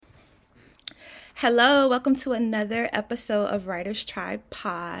Hello, welcome to another episode of Writers Tribe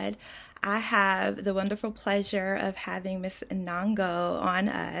Pod. I have the wonderful pleasure of having Miss Nango on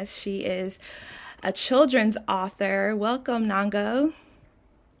us. She is a children's author. Welcome, Nango.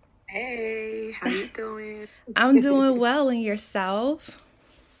 Hey, how you doing? I'm doing well, and yourself?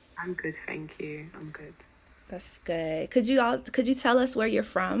 I'm good, thank you. I'm good. That's good. Could you tell us where you're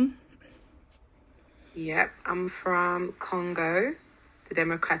from? Yep, I'm from Congo, the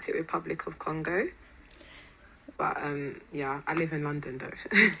Democratic Republic of Congo. But yeah, I live in London though.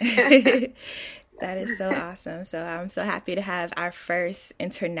 That is so awesome. So I'm so happy to have our first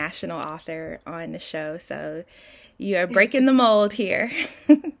international author on the show. So you are breaking the mold here.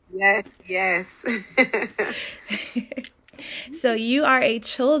 Yes, yes. So you are a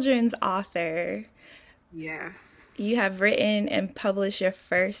children's author. Yes. You have written and published your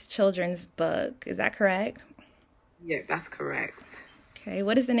first children's book. Is that correct? Yeah, that's correct. Okay.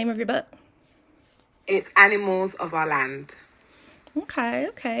 What is the name of your book? It's Animals of Our Land. Okay.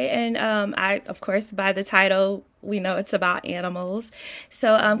 And of course, by the title, we know it's about animals.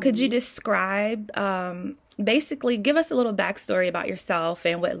 So could you describe, basically, give us a little backstory about yourself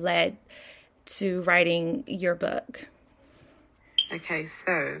and what led to writing your book? Okay,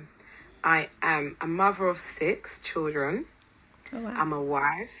 so I am a mother of 6 children. Oh, wow. I'm a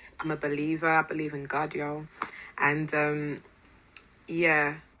wife. I'm a believer. I believe in God, y'all. And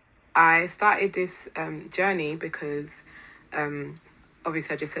yeah, I started this journey because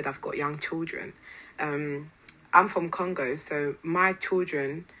obviously I just said I've got young children. I'm from Congo, so my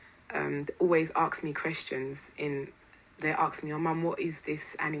children always ask me questions. They ask me, "Oh, Mum, what is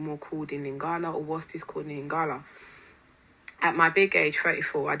this animal called in Lingala, or what's this called in Lingala?" At my big age,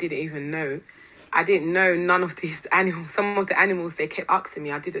 34, I didn't even know. I didn't know none of these animals. Some of the animals they kept asking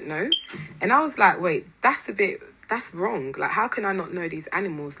me, I didn't know. And I was like, wait, that's wrong. Like, how can I not know these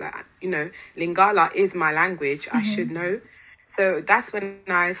animals? Like, Lingala is my language. I should know. So that's when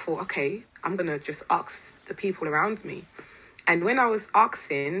I thought, okay, I'm going to just ask the people around me. And when I was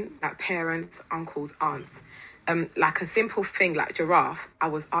asking, like, parents, uncles, aunts, like a simple thing like giraffe, I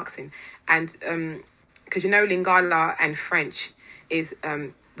was asking. And because Lingala and French is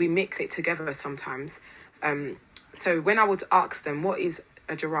we mix it together sometimes. So when I would ask them what is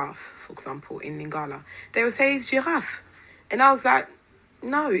a giraffe, for example, in Lingala, they would say it's giraffe, and I was like,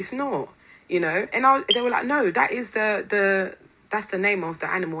 no, it's not, And they were like, no, that is that's the name of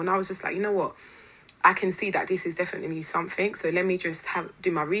the animal, and I was just like, you know what? I can see that this is definitely something, so let me just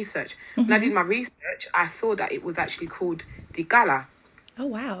do my research. When I did my research, I saw that it was actually called Digala. Oh,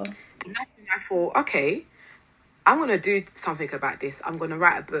 wow. And that's when I thought, okay, I want to do something about this. I'm going to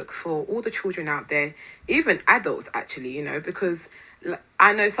write a book for all the children out there, even adults, actually, because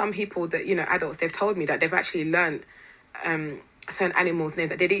I know some people that, adults, they've told me that they've actually learned certain animals' names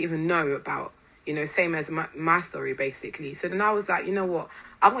that they didn't even know about, same as my story, basically. So then I was like, you know what?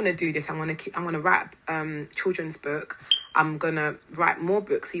 I want to do this. I'm going to write children's book. I'm going to write more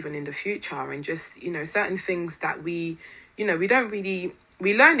books even in the future, and just, certain things that we don't really...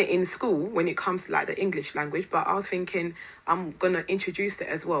 We learn it in school when it comes to like the English language, but I was thinking I'm going to introduce it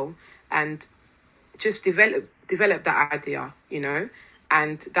as well and just develop that idea,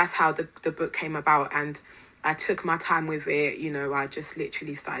 and that's how the book came about. And I took my time with it, I just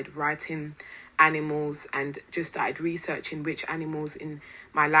literally started writing animals and just started researching which animals in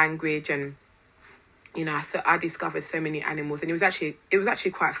my language. And so I discovered so many animals, and it was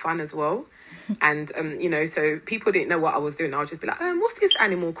actually quite fun as well. And so people didn't know what I was doing. I would just be like, what's this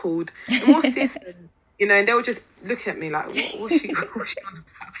animal called? And what's this? And they were just looking at me like, what's she on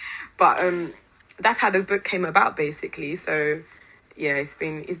about? But that's how the book came about, basically. So yeah, it's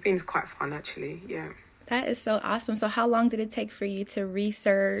been quite fun, actually. Yeah. That is so awesome. So how long did it take for you to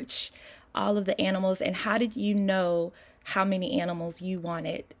research all of the animals, and how did you know how many animals you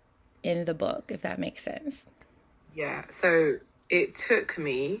wanted in the book, if that makes sense? Yeah, so it took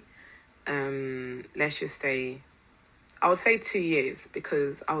me, let's just say, I would say 2 years,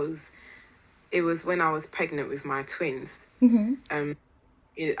 because it was when I was pregnant with my twins.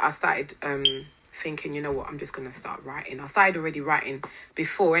 I started thinking, you know what, I'm just going to start writing. I started already writing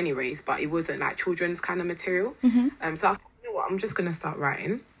before anyways, but it wasn't like children's kind of material. So I thought, you know what, I'm just going to start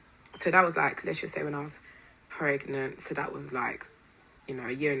writing. So that was like, let's just say when I was pregnant. So that was like,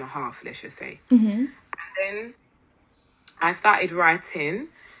 a year and a half, let's just say. And then I started writing.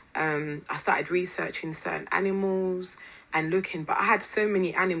 I started researching certain animals and looking, but I had so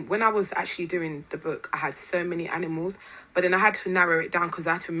many animals. When I was actually doing the book, I had so many animals, but then I had to narrow it down because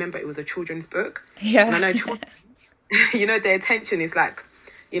I had to remember it was a children's book. Yeah. And I know children, their attention is like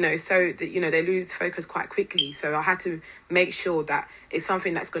so that, they lose focus quite quickly. So I had to make sure that it's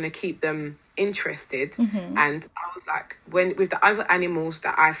something that's going to keep them interested. And I was like, when with the other animals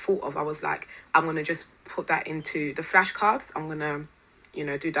that I thought of, I was like, I'm going to just put that into the flashcards. I'm going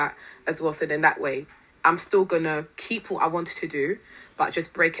to, do that as well. So then that way I'm still going to keep what I wanted to do, but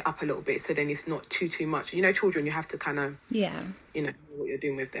just break it up a little bit. So then it's not too much. Children, you have to kind of, know what you're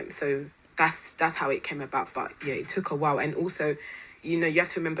doing with them. So that's how it came about. But yeah, it took a while. And also, you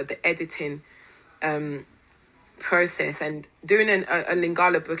have to remember the editing process, and doing a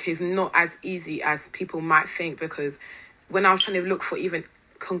Lingala book is not as easy as people might think, because when I was trying to look for even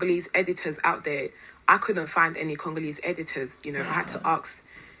Congolese editors out there, I couldn't find any Congolese editors. Wow. I had to ask.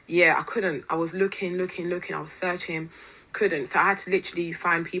 Yeah, I couldn't. I was looking. I was searching, couldn't. So I had to literally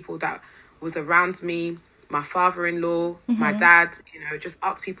find people that was around me, my father-in-law, my dad, just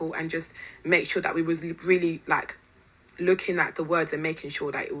ask people and just make sure that we was really like looking at the words and making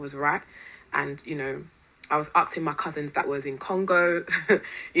sure that it was right. And, I was asking my cousins that was in Congo,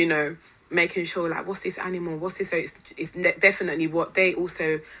 making sure like, what's this animal? What's this? So it's definitely what they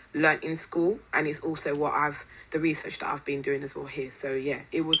also learnt in school. And it's also what the research that I've been doing as well here. So yeah,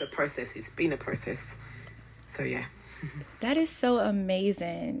 it was a process. It's been a process. So yeah. That is so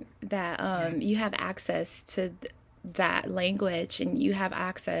amazing that you have access to that language, and you have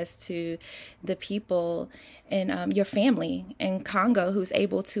access to the people in your family in Congo who's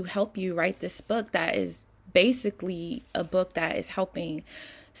able to help you write this book that is basically a book that is helping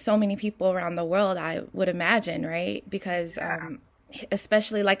so many people around the world, I would imagine, right? Because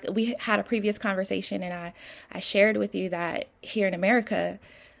especially like we had a previous conversation, and I shared with you that here in America,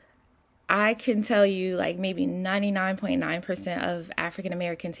 I can tell you like maybe 99.9% of African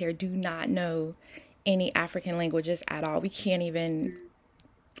Americans here do not know any African languages at all. We can't even,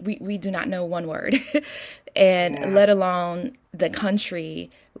 we do not know one word. And let alone the country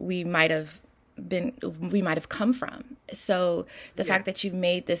we might have come from. So the fact that you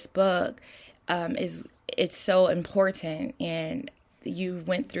made this book it's so important, and you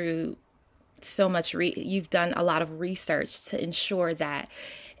went through so much, you've done a lot of research to ensure that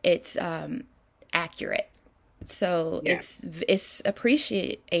it's accurate. So it's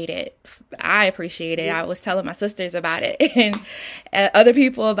appreciated. I appreciate it. I was telling my sisters about it and other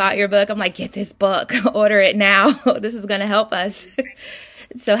people about your book. I'm like, get this book, order it now. This is going to help us.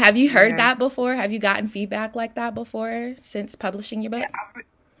 So have you heard that before? Have you gotten feedback like that before since publishing your book?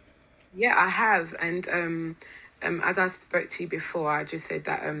 Yeah, I have. And as I spoke to you before, I just said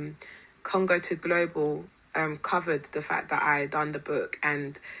that Congo to Global covered the fact that I had done the book,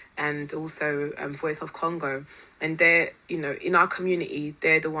 and also Voice of Congo. And they're, in our community,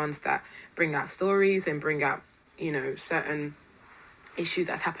 they're the ones that bring out stories and bring out, certain issues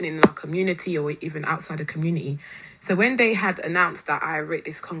that's happening in our community or even outside the community. So when they had announced that I wrote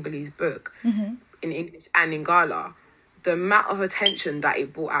this Congolese book in English and in Lingala, the amount of attention that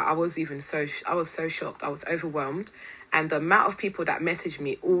it brought out, I was so shocked. I was overwhelmed. And the amount of people that messaged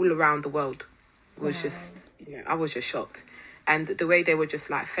me all around the world was just, I was just shocked. And the way they were just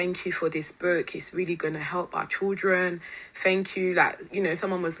like, thank you for this book. It's really going to help our children. Thank you. Like,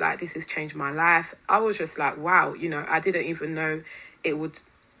 someone was like, this has changed my life. I was just like, wow, I didn't even know it would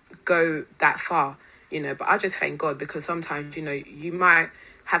go that far, but I just thank God, because sometimes, you might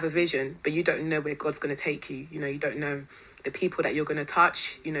have a vision, but you don't know where God's going to take you. You don't know the people that you're going to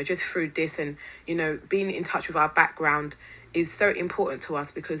touch, just through this. And, being in touch with our background is so important to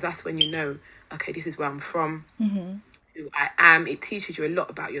us, because that's when okay, this is where I'm from, who I am. It teaches you a lot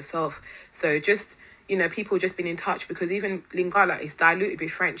about yourself. So just, people just being in touch, because even Lingala is diluted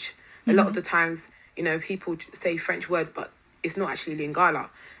with French. A lot of the times, people say French words, but it's not actually Lingala.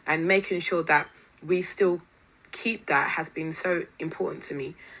 And making sure that we still keep that has been so important to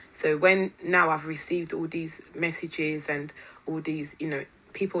me. So when now I've received all these messages and all these,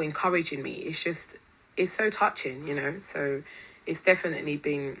 people encouraging me, it's so touching, so it's definitely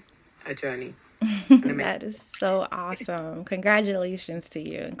been a journey. That is so awesome. Congratulations to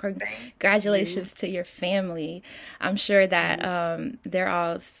you, and congratulations to your family. I'm sure that they're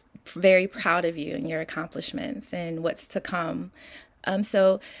all very proud of you and your accomplishments and what's to come.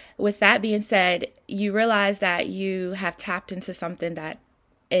 So with that being said, you realize that you have tapped into something that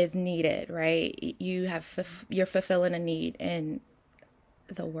is needed, right? You're fulfilling a need in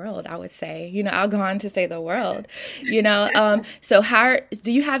the world, I would say. I'll go on to say the world, so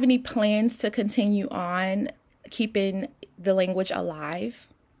do you have any plans to continue on keeping the language alive?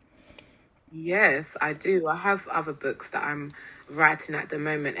 Yes, I do. I have other books that I'm writing at the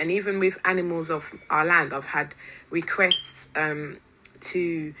moment. And even with Animals of Our Land, I've had requests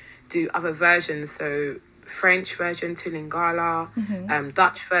to do other versions. So French version to Lingala,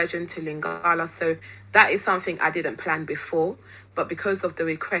 Dutch version to Lingala. So that is something I didn't plan before, but because of the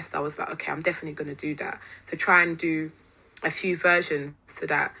request, I was like, okay, I'm definitely going to do that. To try and do a few versions so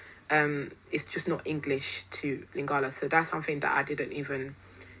that it's just not English to Lingala. So that's something that I didn't even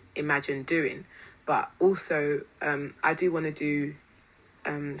imagine doing. But also, I do want to do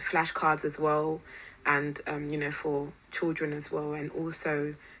flashcards as well, and for children as well, and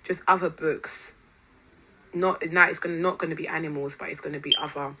also just other books. Not going to be animals, but it's going to be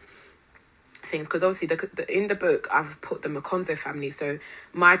other things, because obviously in the book I've put the Makonzo family, so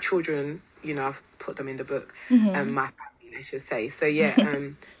my children, I've put them in the book, my family, I should say. So yeah,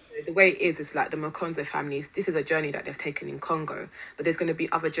 the way it is like the Makonzo families, this is a journey that they've taken in Congo, but there's going to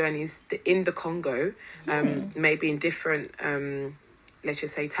be other journeys in the Congo, maybe in different let's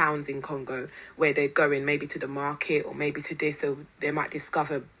just say towns in Congo, where they're going maybe to the market or maybe to this, or they might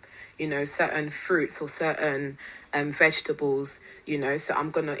discover certain fruits or certain vegetables, so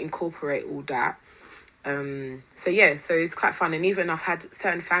I'm going to incorporate all that. So it's quite fun. And even I've had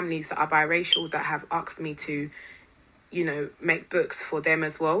certain families that are biracial that have asked me to, make books for them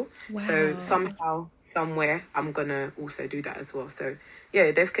as well. Wow. So somehow, somewhere, I'm going to also do that as well. So yeah,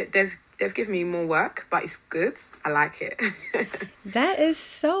 they've given me more work, but it's good. I like it. That is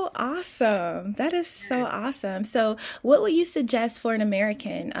so awesome. Awesome. So what would you suggest for an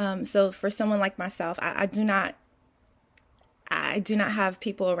American? So for someone like myself, I do not have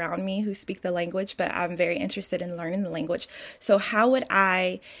people around me who speak the language, but I'm very interested in learning the language. So how would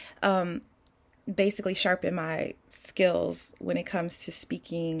I basically sharpen my skills when it comes to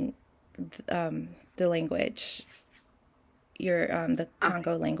speaking the language, the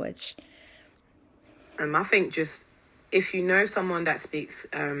Congo language? I think just if you know someone that speaks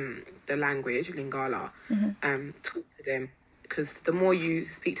the language, Lingala, talk to them, because the more you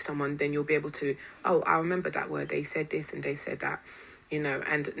speak to someone, then you'll be able to, I remember that word, they said this and they said that,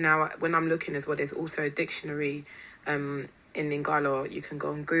 and now when I'm looking as well, there's also a dictionary in Lingala. You can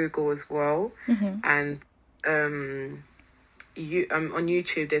go on Google as well, and you on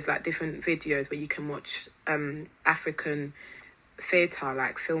YouTube there's like different videos where you can watch African theatre,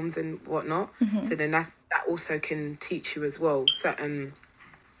 like films and whatnot. So then that also can teach you as well certain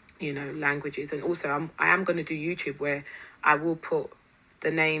languages. And also I am going to do YouTube where I will put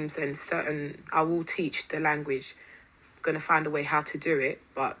the names and I will teach the language. I'm going to find a way how to do it,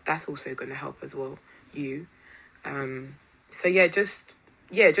 but that's also going to help as well so just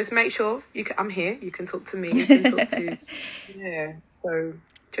make sure I'm here, you can talk to me, you can talk to so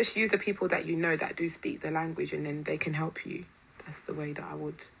just use the people that that do speak the language, and then they can help you. That's the way that I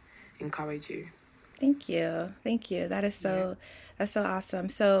would encourage you. Thank you. That is that's so awesome.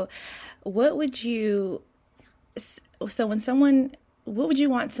 So what would you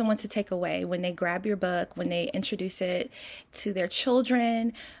want someone to take away when they grab your book, when they introduce it to their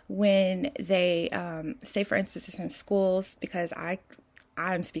children, when they say, for instance, it's in schools, because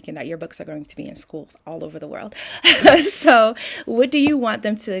I'm speaking that your books are going to be in schools all over the world. So what do you want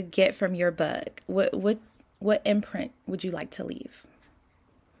them to get from your book? What imprint would you like to leave?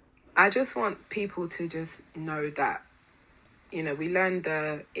 I just want people to just know that, we learn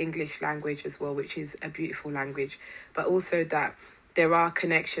the English language as well, which is a beautiful language, but also that there are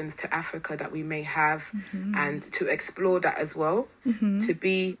connections to Africa that we may have, and to explore that as well, to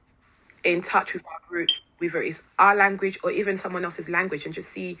be in touch with our roots, whether it's our language or even someone else's language, and just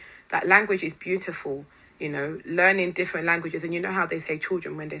see that language is beautiful. Learning different languages. And how they say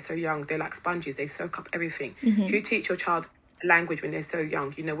children, when they're so young, they're like sponges, they soak up everything. If you teach your child a language when they're so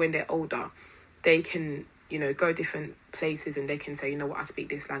young, when they're older, they can, go different places and they can say, I speak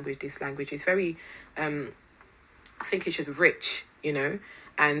this language. It's very, I think it's just rich,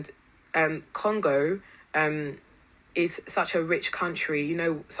 and Congo is such a rich country.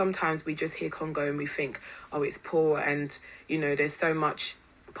 Sometimes we just hear Congo and we think, it's poor, and, there's so much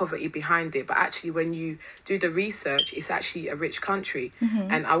poverty behind it, but actually when you do the research, it's actually a rich country.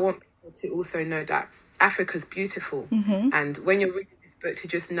 And I want people to also know that Africa's beautiful, and when you're reading this book, to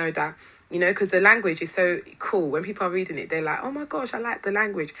just know that, because the language is so cool. When people are reading it, they're like, oh my gosh, I like the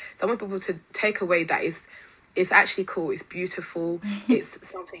language. So I want people to take away that it's actually cool, it's beautiful, it's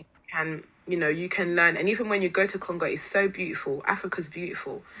something you can learn. And even when you go to Congo, it's so beautiful. Africa's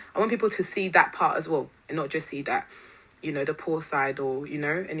beautiful. I want people to see that part as well, and not just see that the poor side or,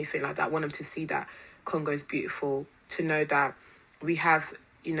 anything like that. I want them to see that Congo is beautiful, to know that we have,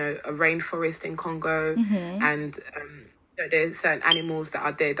 a rainforest in Congo, and there's certain animals that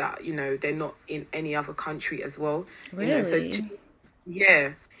are there that, they're not in any other country as well. Really? So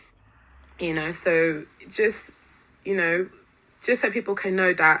just so people can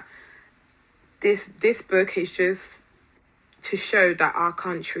know that this book is just to show that our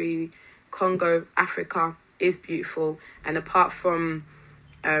country, Congo, Africa, is beautiful. And apart from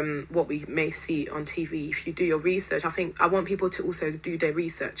what we may see on TV, if you do your research, I want people to also do their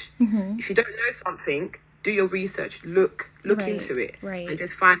research. If you don't know something, do your research, look into it, and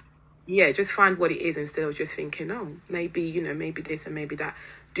just find what it is, instead of just thinking, oh, maybe, maybe this and maybe that.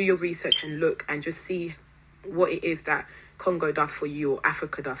 Do your research and look and just see what it is that Congo does for you, or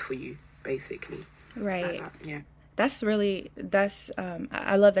Africa does for you, basically. Right. Like that. Yeah.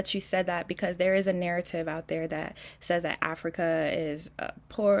 I love that you said that, because there is a narrative out there that says that Africa is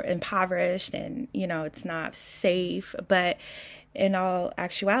poor, impoverished, and, it's not safe. But in all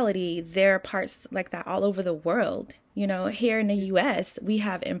actuality, there are parts like that all over the world. Here in the U.S., we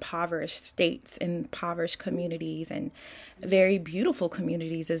have impoverished states, impoverished communities, and very beautiful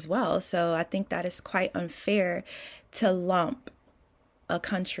communities as well. So I think that is quite unfair to lump a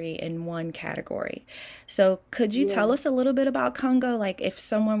country in one category. So could you tell us a little bit about Congo? Like, if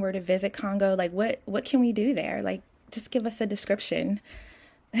someone were to visit Congo, like what can we do there? Like, just give us a description.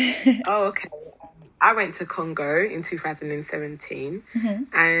 Oh, okay. I went to Congo in 2017,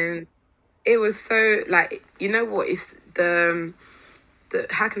 and it was so, like, what is the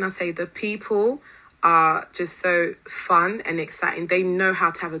how can I say, the people are just so fun and exciting. They know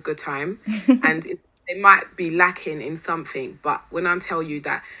how to have a good time, and they might be lacking in something, but when I tell you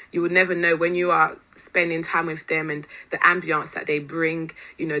that, you would never know when you are spending time with them, and the ambience that they bring.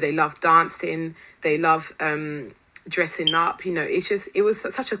 They love dancing, they love dressing up. It was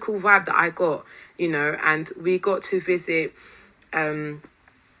such a cool vibe that I got. And we got to visit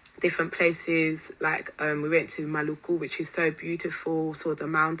different places. Like we went to Maluku, which is so beautiful. Saw the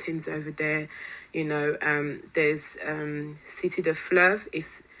mountains over there. There's Cité de Fleuve.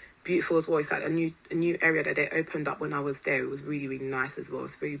 It's beautiful as well. It's like a new area that they opened up when I was there. It was really, really nice as well.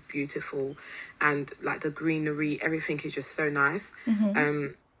 It's very beautiful, and like the greenery, everything is just so nice.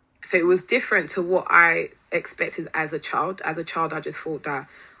 So it was different to what I expected as a child. As a child, I just thought that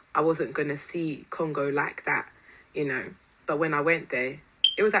I wasn't going to see Congo like that, But when I went there,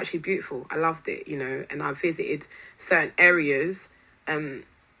 it was actually beautiful. I loved it, and I visited certain areas. I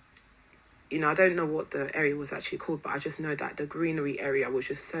don't know what the area was actually called, but I just know that the greenery area was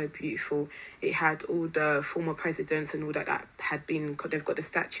just so beautiful. It had all the former presidents and all that had been. They've got the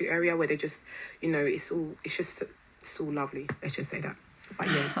statue area where they just, it's all lovely. Let's just say that. But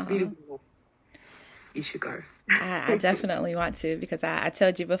yeah, it's beautiful. You should go. I definitely want to, because I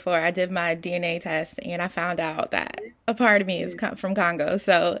told you before, I did my DNA test and I found out that a part of me is from Congo.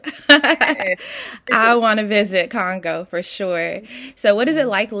 So I want to visit Congo for sure. So what is it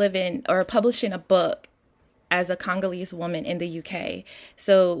like living or publishing a book as a Congolese woman in the UK?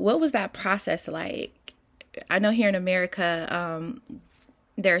 So what was that process like? I know here in America,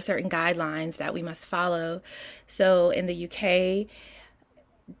 there are certain guidelines that we must follow. So in the UK,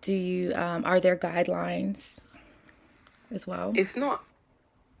 are there guidelines as well? It's not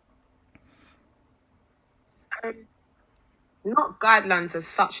guidelines as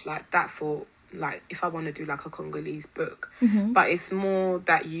such like that for, like, if I want to do like a Congolese book, but it's more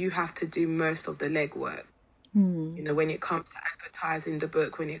that you have to do most of the legwork. When it comes to advertising the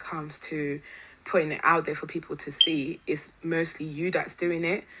book, when it comes to putting it out there for people to see, it's mostly you that's doing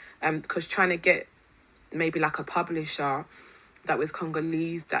it. Because trying to get maybe like a publisher that was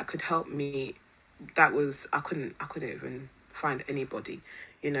Congolese that could help me, I couldn't even find anybody,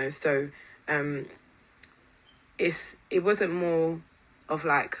 so it wasn't more of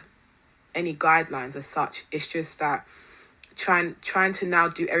like any guidelines as such. It's just that trying to now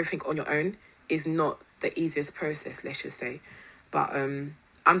do everything on your own is not the easiest process, let's just say. But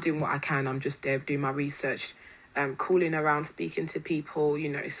I'm doing what I can. I'm just there doing my research, calling around, speaking to people.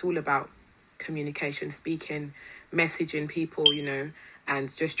 It's all about communication, speaking, messaging people,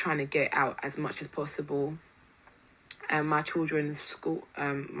 and just trying to get out as much as possible. My children's school,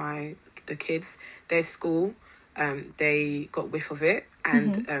 the kids, their school, they got whiff of it,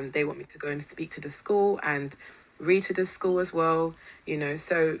 and they want me to go and speak to the school and read to the school as well,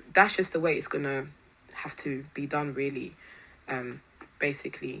 so that's just the way it's gonna have to be done, really.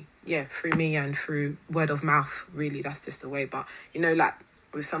 Basically, through me and through word of mouth, really. That's just the way. But like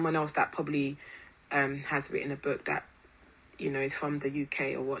with someone else that probably has written a book that is from the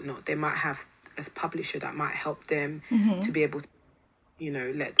UK or whatnot, they might have a publisher that might help them to be able to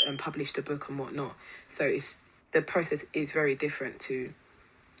let them publish the book and whatnot. So the process is very different to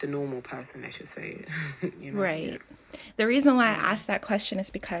the normal person, I should say. Right. Yeah. The reason why I asked that question is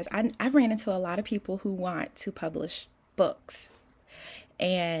because I've ran into a lot of people who want to publish books,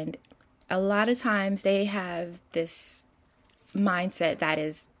 and a lot of times they have this mindset that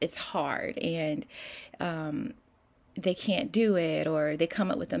it's hard, and they can't do it, or they come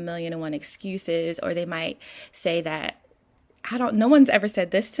up with 1,000,001 excuses, or they might say that, no one's ever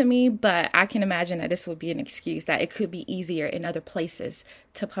said this to me, but I can imagine that this would be an excuse, that it could be easier in other places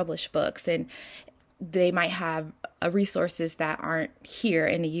to publish books, and they might have resources that aren't here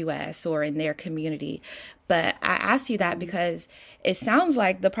in the US or in their community. But I ask you that because it sounds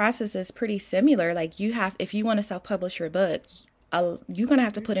like the process is pretty similar. Like, if you want to self-publish your book, you're going to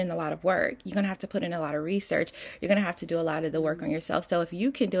have to put in a lot of work. You're going to have to put in a lot of research. You're going to have to do a lot of the work on yourself. So if you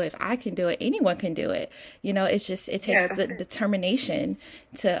can do it, if I can do it, anyone can do it. You know, it's just, it takes the determination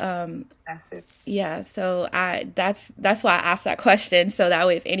to, That's it. yeah. So that's why I asked that question. So that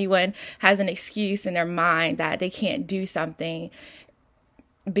way, if anyone has an excuse in their mind that they can't do something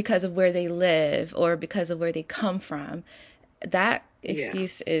because of where they live or because of where they come from, that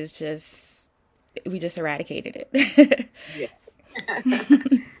excuse is just, we just eradicated it. Yeah.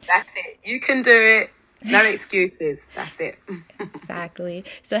 That's it. You can do it. No excuses. That's it. Exactly.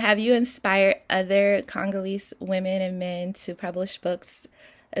 So have you inspired other Congolese women and men to publish books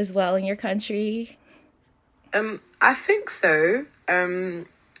as well in your country? I think so. You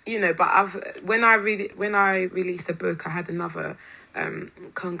know, but when I released a book, I had another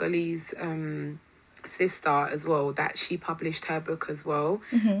Congolese sister as well, that she published her book as well.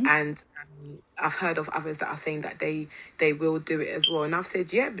 And I've heard of others that are saying that they will do it as well, and I've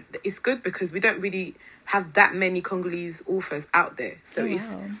said, yeah, it's good, because we don't really have that many Congolese authors out there, so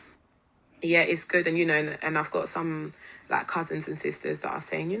it's good. And you know, and I've got some like cousins and sisters that are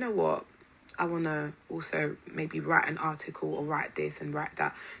saying, you know what, I want to also maybe write an article or write this and write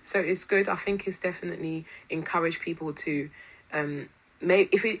that. So it's good. I think it's definitely encourage people to maybe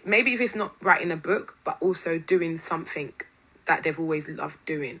if it's not writing a book, but also doing something that they've always loved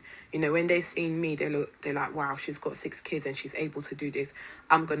doing. You know, when they've seen me, they're like, wow, she's got 6 kids and she's able to do this.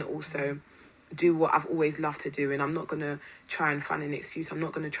 I'm going to also do what I've always loved to do, and I'm not going to try and find an excuse. I'm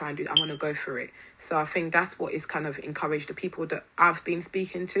not going to try and do it. I want to go for it. So I think that's what is kind of encouraged the people that I've been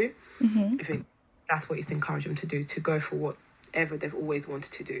speaking to. I think that's what it's encouraged them to do, to go for whatever they've always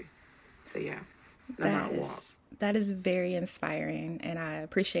wanted to do. So yeah, no matter what. That is very inspiring, and I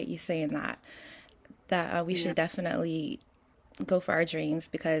appreciate you saying that we should definitely go for our dreams,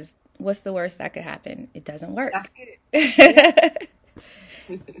 because what's the worst that could happen? It doesn't work. That's it.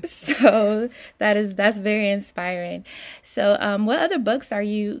 So that's very inspiring. So what other books are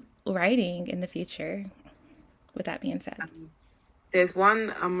you writing in the future, with that being said? There's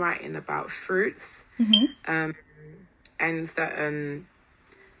one I'm writing about fruits, and that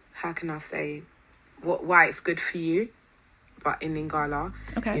how can I say why it's good for you, but in Lingala.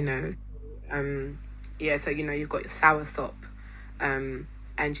 Okay. You know, so you know, you've got your sour sop, and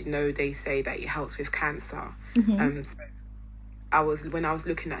you know, they say that it helps with cancer. So when I was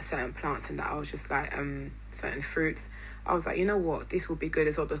looking at certain plants and that, I was just like, certain fruits, I was like, you know what, this will be good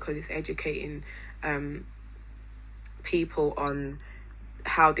as well, because it's educating people on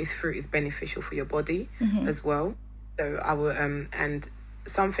how this fruit is beneficial for your body as well. So I will and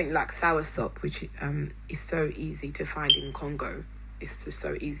something like soursop, which is so easy to find in Congo. It's just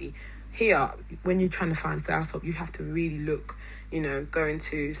so easy. Here, when you're trying to find soursop, you have to really look, you know, go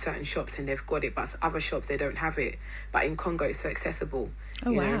into certain shops and they've got it, but other shops, they don't have it. But in Congo, it's so accessible.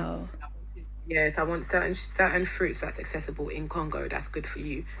 Oh, wow. Yes, I want certain fruits that's accessible in Congo. That's good for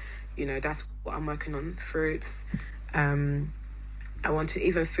you. You know, that's what I'm working on, fruits. I want to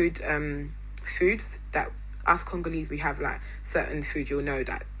even foods that us Congolese, we have like certain food, you'll know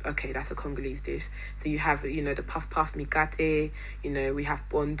that, okay, that's a Congolese dish. So you have, you know, the puff mikate, you know, we have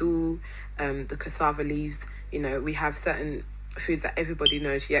bondu, the cassava leaves, you know, we have certain foods that everybody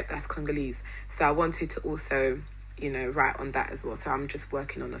knows, yep, that's Congolese. So I wanted to also, you know, write on that as well. So I'm just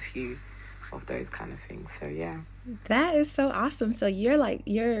working on a few of those kind of things. So yeah. That is so awesome. So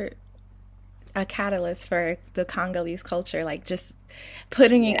you're a catalyst for the Congolese culture, like just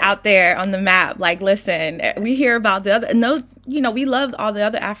putting it out there on the map. Like, listen, we hear about we love all the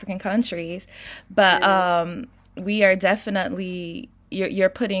other African countries, but we are definitely, you're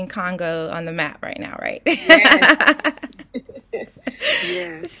putting Congo on the map right now, right?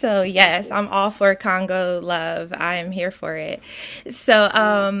 Yeah. So yes, I'm all for Congo love. I am here for it.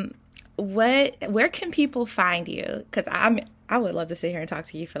 So where can people find you? Because I would love to sit here and talk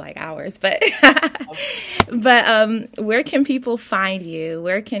to you for like hours, but where can people find you?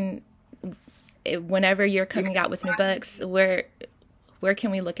 Whenever you're coming out with new books, where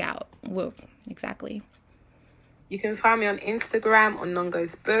can we look out? Well, exactly. You can find me on Instagram on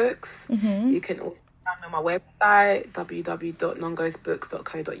Nongo's Books. You can also find me on my website,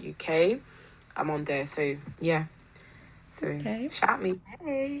 www.nongosbooks.co.uk. I'm on there, so yeah. So Okay. shout me.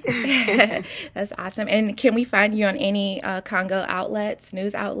 Hey. That's awesome. And can we find you on any Congo outlets,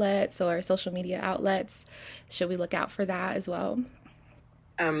 news outlets, or social media outlets? Should we look out for that as well?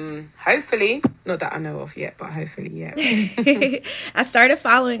 Hopefully, not that I know of yet, but hopefully, yeah. I started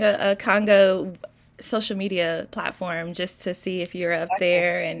following a Congo social media platform just to see if you're up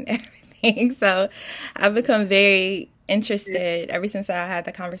there and everything. So I've become very interested ever since I had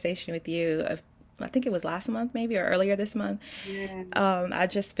the conversation with you. I think it was last month, maybe, or earlier this month. Yeah.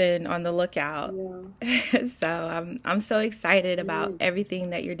 I've just been on the lookout. Yeah. So I'm so excited about everything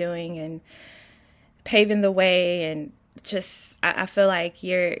that you're doing and paving the way, and just I feel like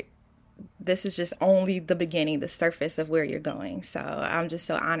this is just only the beginning, the surface of where you're going. So I'm just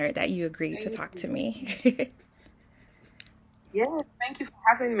so honored that you agreed to talk to me. Yeah, thank you for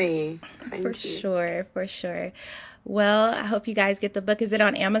having me. Thank For you. sure, for sure. Well, I hope you guys get the book. Is it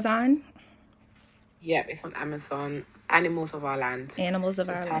on Amazon? Yeah, it's on Amazon. Animals of Our Land. Animals of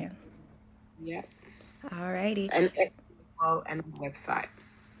Our Just Land. Yeah. Alrighty. And on the website.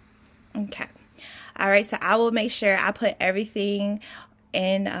 Okay. All right. So I will make sure I put everything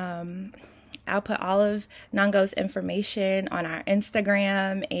in. I'll put all of Nongo's information on our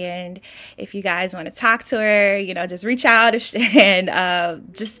Instagram. And if you guys want to talk to her, just reach out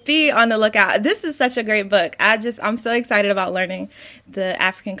and just be on the lookout. This is such a great book. I'm so excited about learning the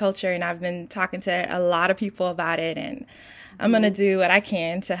African culture. And I've been talking to a lot of people about it. And I'm going to do what I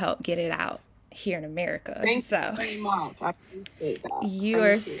can to help get it out here in America. Thank you very much. I appreciate that. You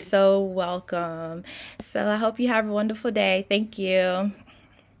are so welcome. So I hope you have a wonderful day. Thank you.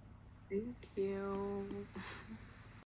 Thank you.